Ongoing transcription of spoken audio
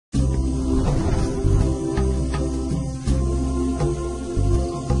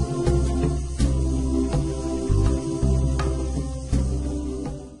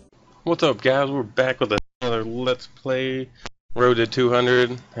What's up, guys? We're back with another Let's Play Road to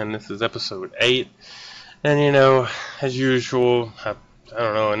 200, and this is episode 8. And you know, as usual, I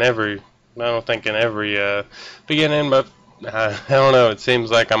don't know, I don't think in every beginning, but I don't know, it seems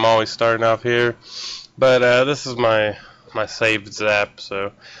like I'm always starting off here. But this is my saved zap,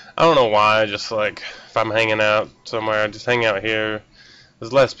 so I don't know why. Just like if I'm hanging out somewhere, I just hang out here.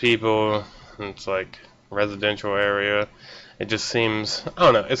 There's less people, and it's like residential area. It just seems, I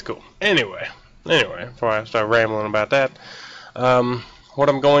don't know, it's cool. Anyway, before I start rambling about that, what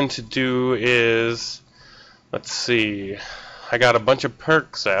I'm going to do is, let's see, I got a bunch of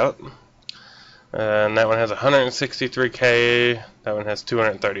perks out, and that one has 163k, that one has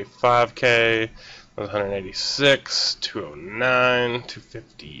 235k, that was 186, 209,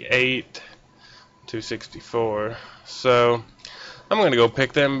 258, 264, so I'm going to go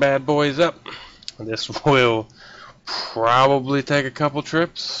pick them bad boys up. This will probably take a couple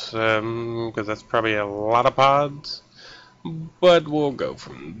trips, because that's probably a lot of pods, but we'll go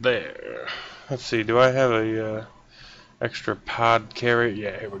from there. Let's see, do I have a extra pod carry?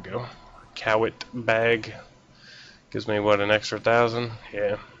 Yeah, here we go. Cowit bag gives me what, an extra 1,000?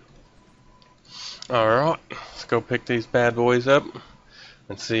 Yeah. Alright, let's go pick these bad boys up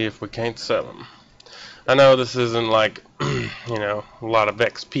and see if we can't sell them. I know this isn't like, you know, a lot of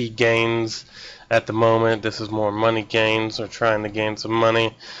XP gains at the moment. This is more money gains, or trying to gain some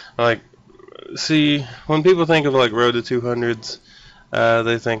money. Like, see, when people think of like Road to 200s,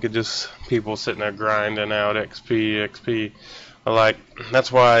 they think of just people sitting there grinding out XP. Like,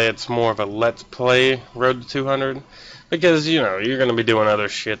 that's why it's more of a Let's Play Road to 200, because you know you're gonna be doing other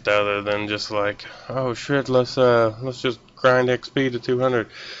shit other than just like, oh shit, let's just grind XP to 200.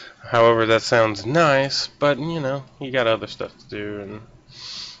 However, that sounds nice, but you know, you got other stuff to do and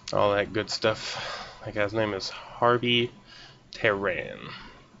all that good stuff. That guy's name is Harvey Terran.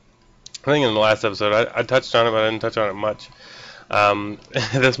 I think in the last episode I touched on it, but I didn't touch on it much.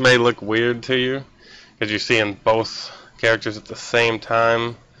 This may look weird to you, because you're seeing both characters at the same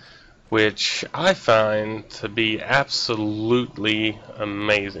time, which I find to be absolutely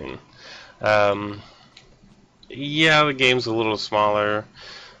amazing. Yeah, the game's a little smaller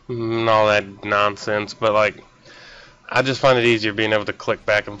and all that nonsense, but like, I just find it easier being able to click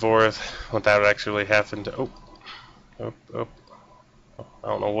back and forth without actually having to I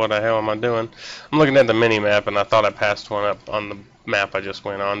don't know what the hell am I doing. I'm looking at the mini map and I thought I passed one up on the map I just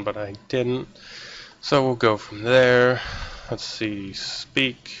went on, but I didn't. So we'll go from there. Let's see,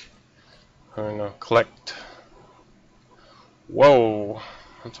 speak. I'm gonna collect. Whoa,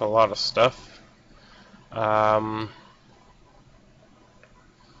 that's a lot of stuff.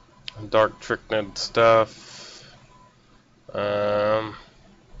 Dark Trickned stuff. How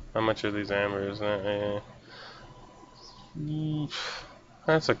much are these ambers?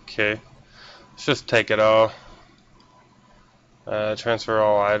 That's okay. Let's just take it all. Transfer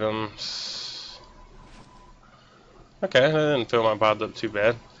all items. Okay, I didn't fill my pod up too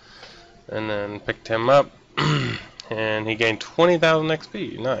bad. And then picked him up, and he gained 20,000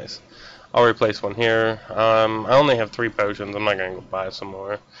 XP. Nice. I'll replace one here. I only have 3 potions. I'm not gonna go buy some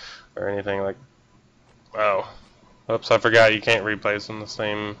more or anything like. Oh, oops! I forgot you can't replace on the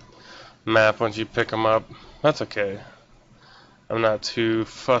same map once you pick them up. That's okay. I'm not too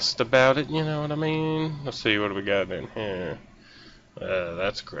fussed about it. You know what I mean? Let's see, what do we got in here?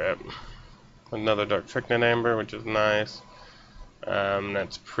 That's crap. Another Dark Tricknet Amber, which is nice.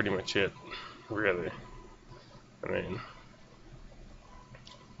 That's pretty much it, really. I mean,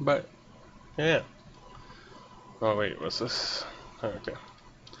 but yeah. Oh wait, what's this? Okay.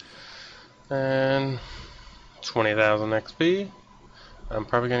 And 20,000 XP. I'm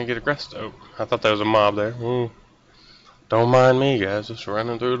probably gonna get aggressive. Oh, I thought there was a mob there. Don't mind me, guys. Just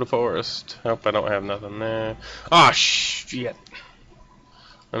running through the forest. Hope I don't have nothing there. Oh shit!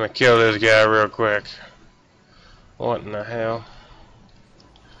 I'm gonna kill this guy real quick. What in the hell?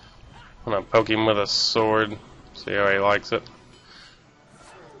 I'm gonna poke him with a sword. See how he likes it.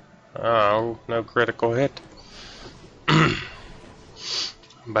 Oh, no critical hit.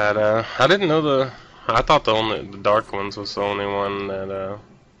 But I didn't know I thought the dark ones was the only one that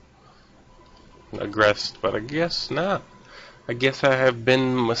aggressed, but I guess not. I guess I have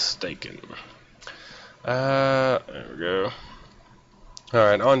been mistaken. There we go.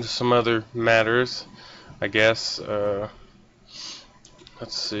 Alright, on to some other matters, I guess.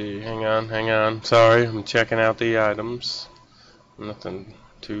 Let's see, hang on. Sorry, I'm checking out the items. Nothing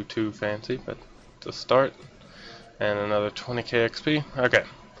too fancy, but to start. And another 20k XP. Okay.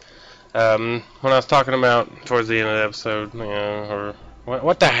 When I was talking about towards the end of the episode, you know, or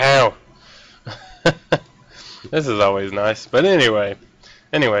what the hell? This is always nice. But anyway,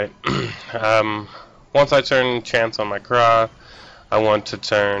 Anyway, once I turn chance on my craw, I want to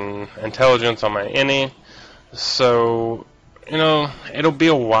turn intelligence on my any. So, you know, it'll be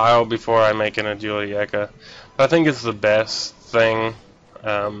a while before I make an agility Eka. But I think it's the best thing,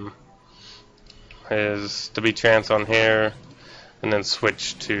 is to be chance on here, and then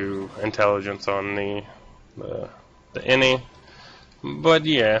switch to intelligence on the any. But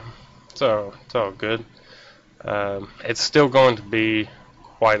yeah, it's all good. It's still going to be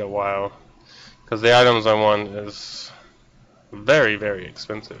quite a while, because the items I want is very, very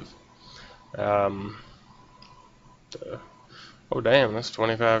expensive. Oh damn, that's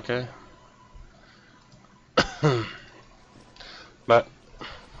 25k. But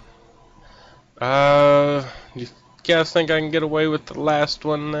you guys think I can get away with the last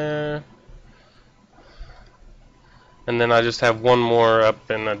one there? And then I just have one more up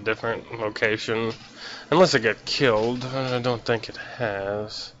in a different location, unless it got killed. I don't think it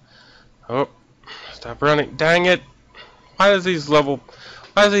has. Oh, stop running! Dang it! Why does these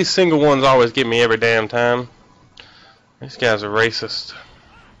single ones always get me every damn time? These guys are racist.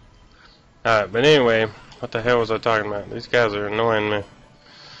 Alright, but anyway, what the hell was I talking about? These guys are annoying me.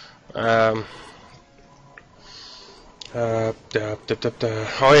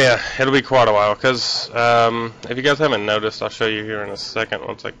 Oh yeah, it'll be quite a while, because if you guys haven't noticed, I'll show you here in a second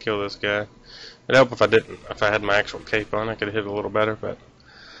once I kill this guy. It'd help if I didn't. If I had my actual cape on, I could hit a little better, but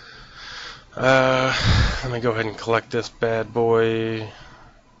let me go ahead and collect this bad boy.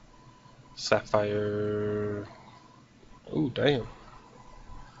 Sapphire. Ooh, damn.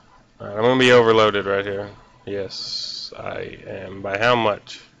 Alright, I'm gonna be overloaded right here. Yes, I am. By how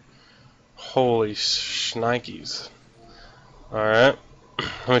much? Holy shnikes. Alright.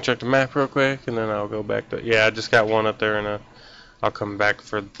 Let me check the map real quick, and then I'll go back to... Yeah, I just got one up there, and I'll come back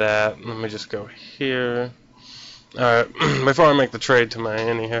for that. Let me just go here. Alright, before I make the trade to my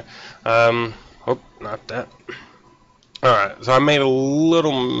any here. Oh, not that. Alright, so I made a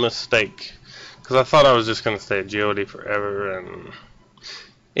little mistake, because I thought I was just going to stay agility forever, and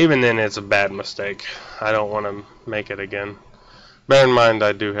even then it's a bad mistake. I don't want to make it again. Bear in mind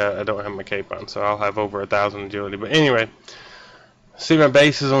I don't have my cape on, so I'll have over 1,000 agility. But anyway, see, my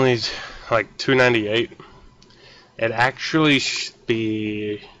base is only like 298. It actually should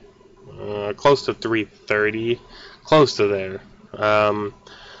be close to 330, close to there.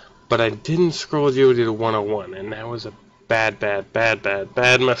 But I didn't scroll agility to 101, and that was a bad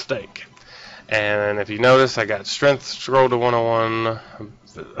mistake. And if you notice, I got strength scrolled to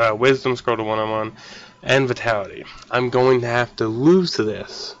 101, wisdom scrolled to 101, and vitality. I'm going to have to lose to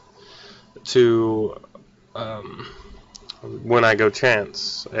this to when I go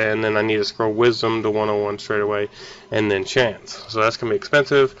chance, and then I need to scroll wisdom to 101 straight away, and then chance. So that's going to be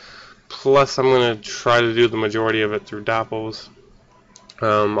expensive. Plus, I'm going to try to do the majority of it through dopples.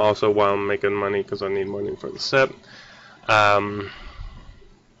 Also, while I'm making money, because I need money for the set.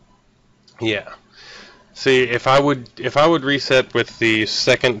 Yeah. See, if I would reset with the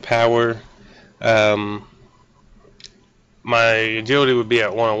second power, my agility would be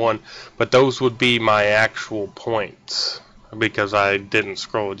at 101, but those would be my actual points, because I didn't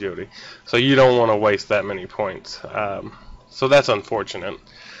scroll agility. So you don't want to waste that many points. So that's unfortunate.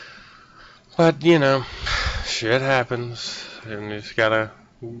 But, you know, shit happens, and you just gotta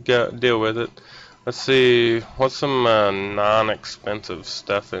deal with it. Let's see, what's some non-expensive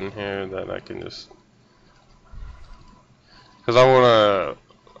stuff in here that I can just... Because I want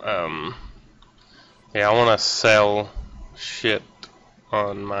to, yeah, I want to sell shit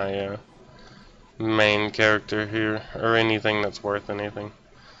on my main character here, or anything that's worth anything.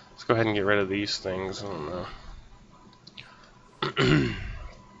 Let's go ahead and get rid of these things. I don't know.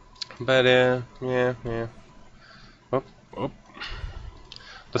 But yeah. Oh.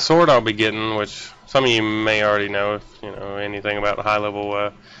 The sword I'll be getting, which some of you may already know if you know anything about high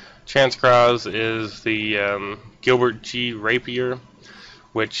level chance craws, is the Gilbert G rapier,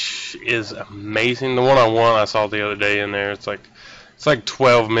 which is amazing. The one I saw the other day in there. It's like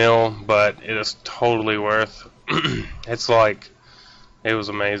 12 mil, but it is totally worth. It was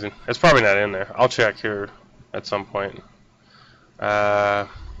amazing. It's probably not in there. I'll check here at some point.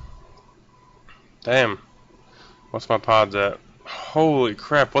 Damn. What's my pods at? Holy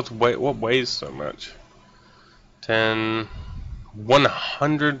crap, what weighs so much?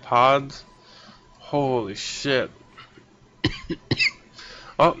 100 pods? Holy shit.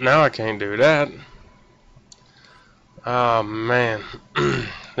 Oh, now I can't do that. Oh man.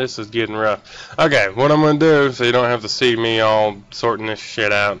 This is getting rough. Okay, what I'm gonna do, so you don't have to see me all sorting this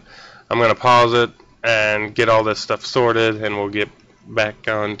shit out, I'm gonna pause it and get all this stuff sorted, and we'll get back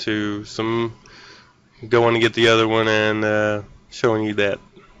on to some going to get the other one and showing you that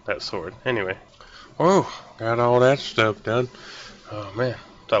sword. Anyway, whoa, got all that stuff done. Oh man,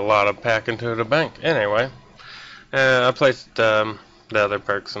 it's a lot of packing to the bank. Anyway, I placed the other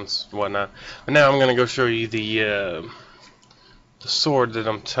perks and whatnot, but now I'm gonna go show you the sword that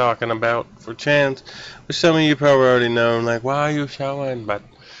I'm talking about for chance, which some of you probably already know. Like, why are you showing? But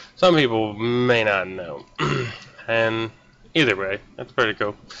some people may not know. And either way, that's pretty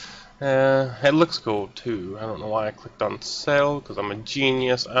cool. It looks cool too. I don't know why I clicked on sell, because I'm a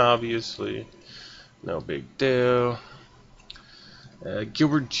genius, obviously. No big deal.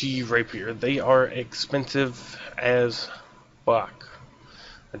 Gilbert G. Rapier. They are expensive as fuck.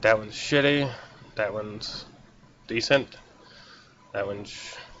 But that one's shitty. That one's decent. That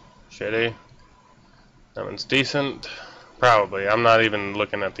one's shitty. That one's decent. Probably. I'm not even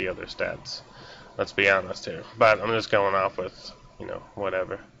looking at the other stats. Let's be honest here. But I'm just going off with, you know,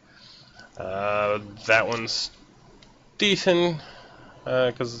 whatever. That one's decent.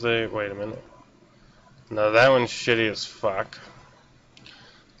 Because they... Wait a minute. No, that one's shitty as fuck.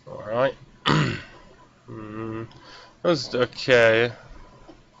 Alright. That was okay.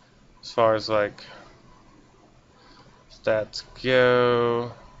 As far as, like, stats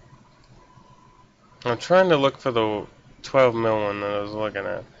go. I'm trying to look for the 12 mil one that I was looking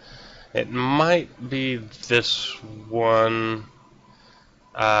at. It might be this one.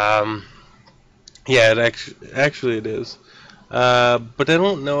 Yeah, actually it is. But I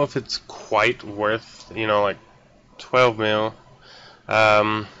don't know if it's quite worth, you know, like 12 mil.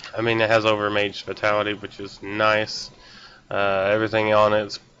 I mean, it has overmage fatality, which is nice. Everything on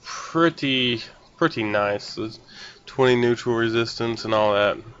it's pretty nice. There's 20 neutral resistance and all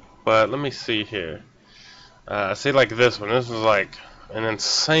that. But let me see here. See, like this one. This was like an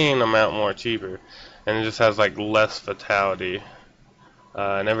insane amount more cheaper, and it just has like less fatality.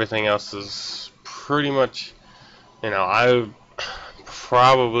 And everything else is pretty much, you know, I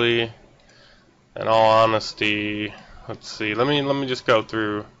probably, in all honesty, let's see. Let me just go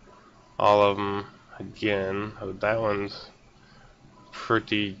through all of them again. Oh, that one's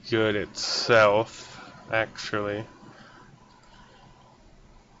pretty good itself, actually.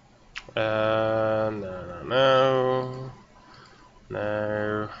 No.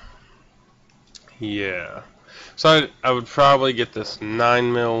 Yeah. So I would probably get this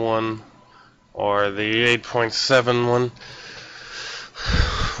 9 mil one or the 8.7 one,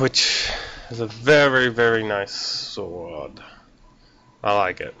 which is a very nice sword. I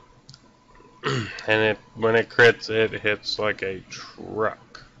like it. And when it crits, it hits like a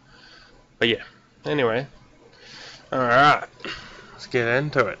truck. But yeah. Anyway. Alright. Let's get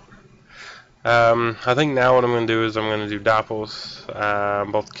into it. I think now what I'm going to do is I'm going to do dopples,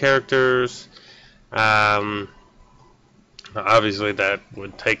 both characters. Obviously that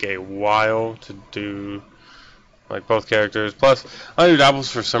would take a while to do, like, both characters. Plus, I do dopples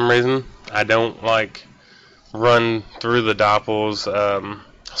for some reason. I don't like run through the dopples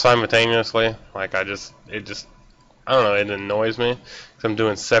simultaneously. Like, I don't know, it annoys me because I'm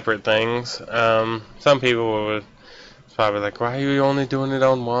doing separate things. Some people would probably like, why are you only doing it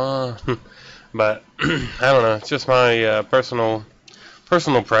on one? But I don't know. It's just my personal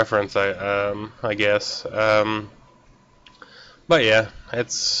preference, I guess. But yeah,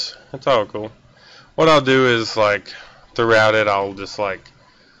 it's all cool. What I'll do is, like, throughout it, I'll just like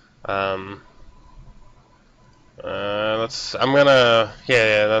I'll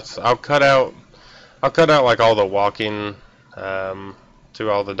cut out like all the walking to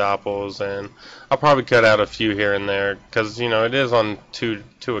all the dopples, and I'll probably cut out a few here and there because, you know, it is on two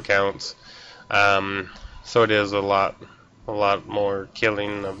accounts. So it is a lot more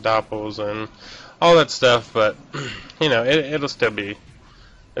killing of dopples and all that stuff, but you know, it'll still be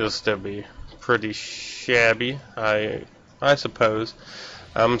pretty shabby, I suppose.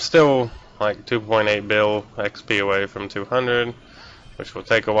 I'm still like 2.8 bill XP away from 200, which will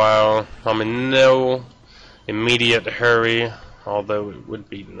take a while. I'm in no immediate hurry, although it would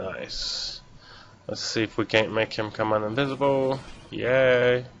be nice. Let's see if we can't make him come uninvisible.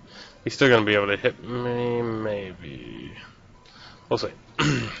 Yay. He's still going to be able to hit me, maybe. We'll see.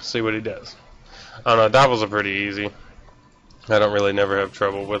 See what he does. I don't know, dopples are pretty easy. I don't really never have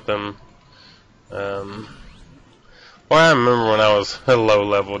trouble with them. Well, I remember when I was at low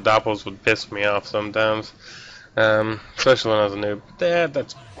level, dopples would piss me off sometimes. Especially when I was a noob.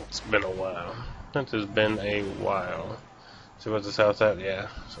 It's been a while. It has been a while. See what's this house at? Yeah.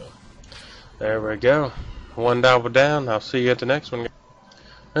 So there we go. One doppel down. I'll see you at the next one.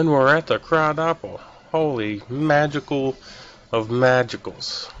 And we're at the Crawdopple. Holy magical of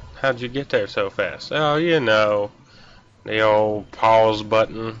magicals. How'd you get there so fast? Oh, you know, the old pause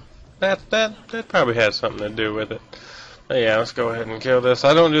button. That probably has something to do with it. But yeah, let's go ahead and kill this.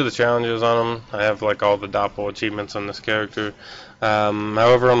 I don't do the challenges on them. I have like all the dopple achievements on this character.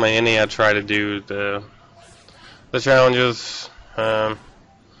 However, on my any, I try to do the challenges.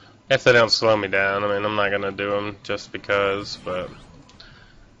 If they don't slow me down, I mean, I'm not gonna do them just because. But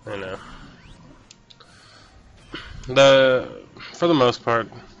you know, for the most part,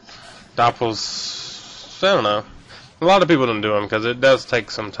 doppels. I don't know. A lot of people don't do them because it does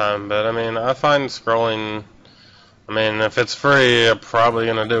take some time. But I mean, I find scrolling. I mean, if it's free, I'm probably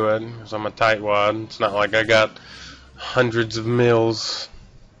gonna do it because I'm a tightwad. It's not like I got hundreds of mils,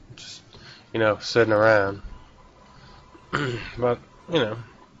 just sitting around. But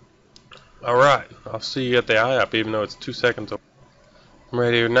alright. I'll see you at the IOP, even though it's 2 seconds away.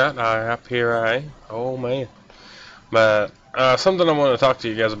 Ready or not, IOP, here I. Oh man. But something I wanted to talk to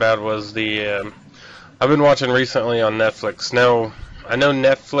you guys about was the. I've been watching recently on Netflix. Now, I know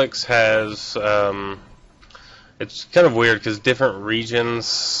Netflix has. It's kind of weird because different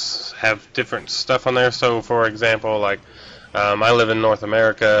regions have different stuff on there. So, for example, like I live in North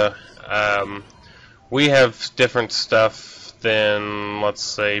America. We have different stuff than, let's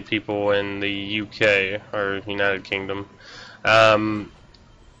say, people in the UK or United Kingdom,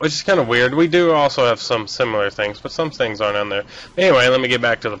 which is kind of weird. We do also have some similar things, but some things aren't on there. Anyway, let me get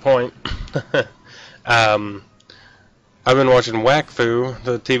back to the point. I've been watching Wakfu,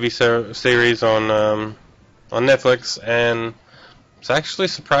 the TV series on Netflix, and it's actually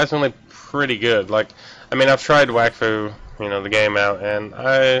surprisingly pretty good. Like, I mean, I've tried Wakfu, the game out, and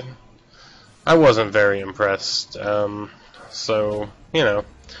I wasn't very impressed. So,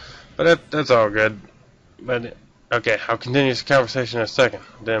 but that's all good. But okay, I'll continue this conversation in a second.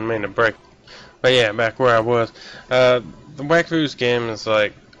 Didn't mean to break. But yeah, back where I was. The Wakfu's game is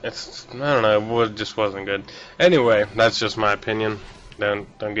like, I don't know, it just wasn't good. Anyway, that's just my opinion.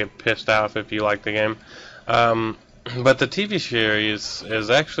 Don't get pissed off if you like the game. But the TV series is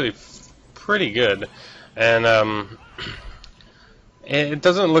actually pretty good, and it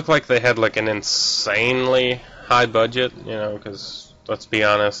doesn't look like they had like an insanely high budget, because let's be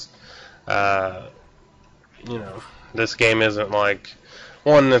honest, this game isn't like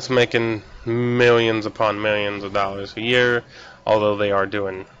one that's making millions upon millions of dollars a year, although they are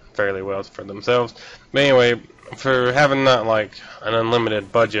doing fairly well for themselves. But anyway, for having not like an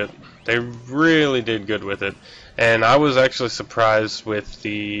unlimited budget, they really did good with it, and I was actually surprised with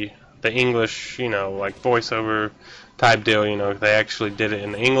the English, like voiceover type deal. They actually did it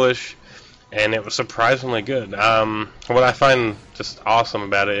in English, and it was surprisingly good. What I find just awesome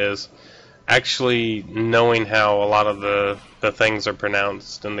about it is actually knowing how a lot of the things are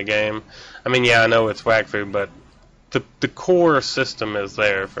pronounced in the game. I mean, yeah, I know it's Wakfu, but the core system is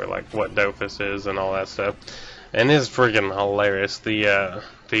there for like what Dofus is and all that stuff, and it's freaking hilarious. The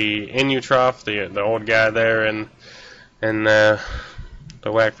Inutrof, the old guy there, and the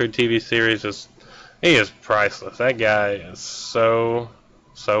Wakfu TV series he is priceless. That guy is so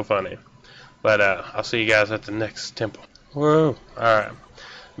funny. But I'll see you guys at the next temple. Whoa! Alright.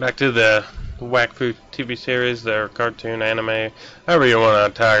 Back to the Wakfu TV series, their cartoon, anime, however you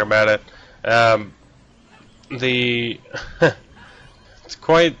want to talk about it. It's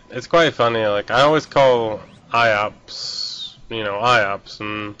quite funny. Like, I always call IOPs,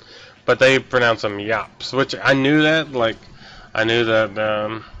 IOPs, but they pronounce them YOPs, which I knew that. Like, I knew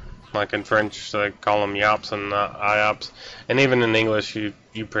that. Like in French, they call them yops and not IOPs, and even in English, you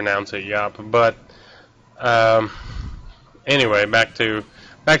pronounce it yop. But anyway, back to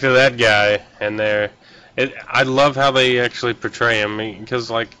that guy and I love how they actually portray him,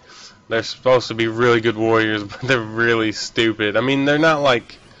 because like they're supposed to be really good warriors, but they're really stupid. I mean, they're not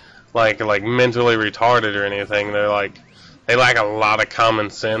like mentally retarded or anything. They lack a lot of common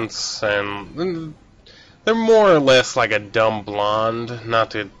sense, and they're more or less like a dumb blonde.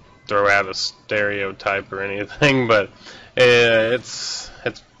 Not to throw out a stereotype or anything, but it's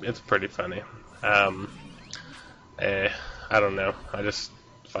pretty funny. I don't know. I just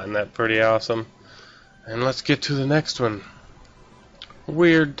find that pretty awesome. And let's get to the next one.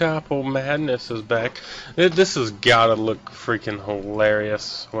 Weird Dopple Madness is back. This has gotta look freaking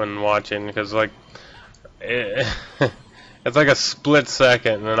hilarious when watching, because like it's like a split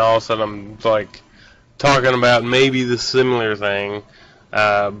second, and then all of a sudden I'm like talking about maybe the similar thing.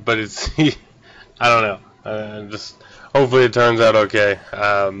 But it's, I don't know, just hopefully it turns out okay,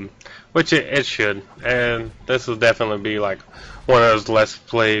 which it should, and this will definitely be like one of those Let's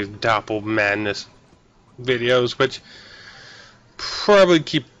Play Dopple Madness videos, which probably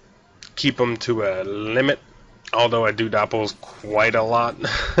keep them to a limit, although I do dopples quite a lot.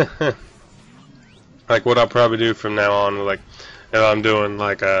 Like what I'll probably do from now on, like if I'm doing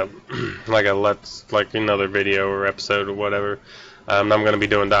like a like another video or episode or whatever, I'm gonna be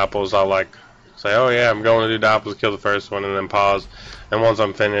doing dopples. I'll like say, oh yeah, I'm going to do dopples, kill the first one, and then pause. And once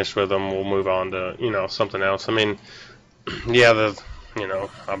I'm finished with them, we'll move on to something else. I mean, yeah,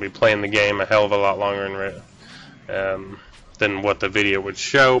 I'll be playing the game a hell of a lot longer than what the video would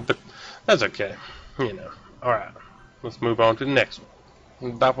show, but that's okay. Alright, let's move on to the next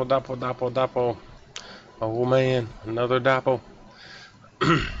one. Dopple, dopple, dopple, dopple. Oh man, another dopple.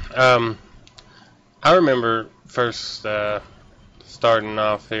 I remember first starting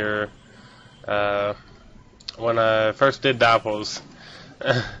off here when I first did dopples.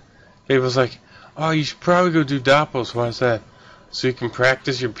 People was like, oh, you should probably go do dopples. Why is that? So you can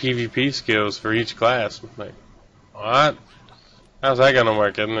practice your PvP skills for each class. I'm like, what? How's that gonna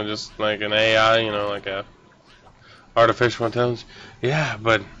work? Isn't it just like an AI, like a artificial intelligence? Yeah,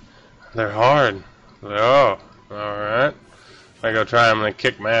 but they're hard. Like, oh, alright. I go try them and they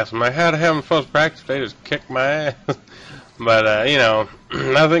kick my ass. I'm like, how the hell am I supposed to practice? They just kick my ass. But, I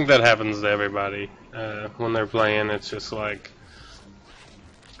think that happens to everybody when they're playing. It's just like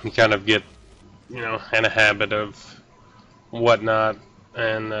you kind of get, in a habit of whatnot,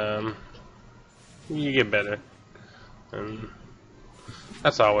 and you get better. And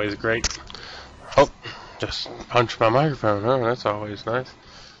that's always great. Oh, just punched my microphone. Oh, that's always nice.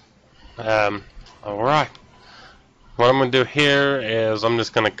 Alright. What I'm going to do here is I'm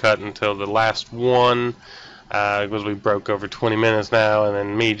just going to cut until the last one, because we broke over 20 minutes now, and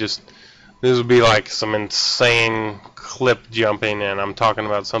then this will be like some insane clip jumping, and I'm talking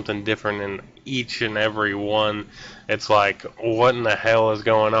about something different in each and every one. It's like, what in the hell is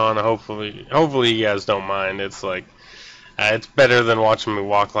going on? Hopefully you guys don't mind. It's like, it's better than watching me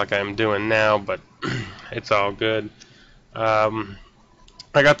walk like I'm doing now, but it's all good. I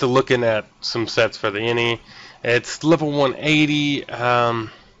got to looking at some sets for the Innie. It's level 180. I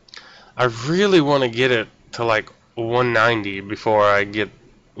really want to get it to like 190 before I get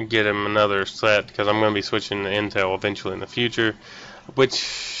him another set, because I'm going to be switching to Intel eventually in the future,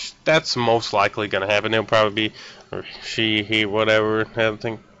 which that's most likely going to happen. It'll probably be she, he, whatever. I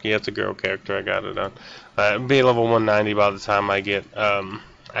think it's a girl character. I got it on. It'll be level 190 by the time I get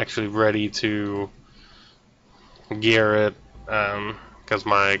actually ready to gear it, because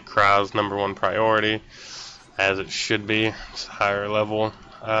my crow's #1 priority, as it should be. It's a higher level.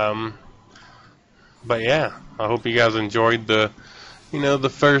 But yeah, I hope you guys enjoyed the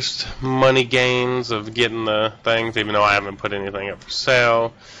first money gains of getting the things, even though I haven't put anything up for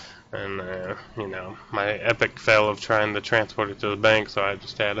sale. And, my epic fail of trying to transport it to the bank, so I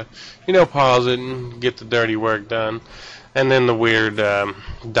just had to, pause it and get the dirty work done. And then the weird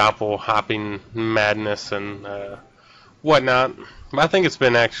dopple hopping madness and whatnot. But I think it's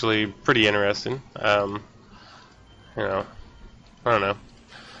been actually pretty interesting. I don't know.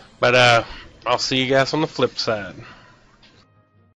 But I'll see you guys on the flip side.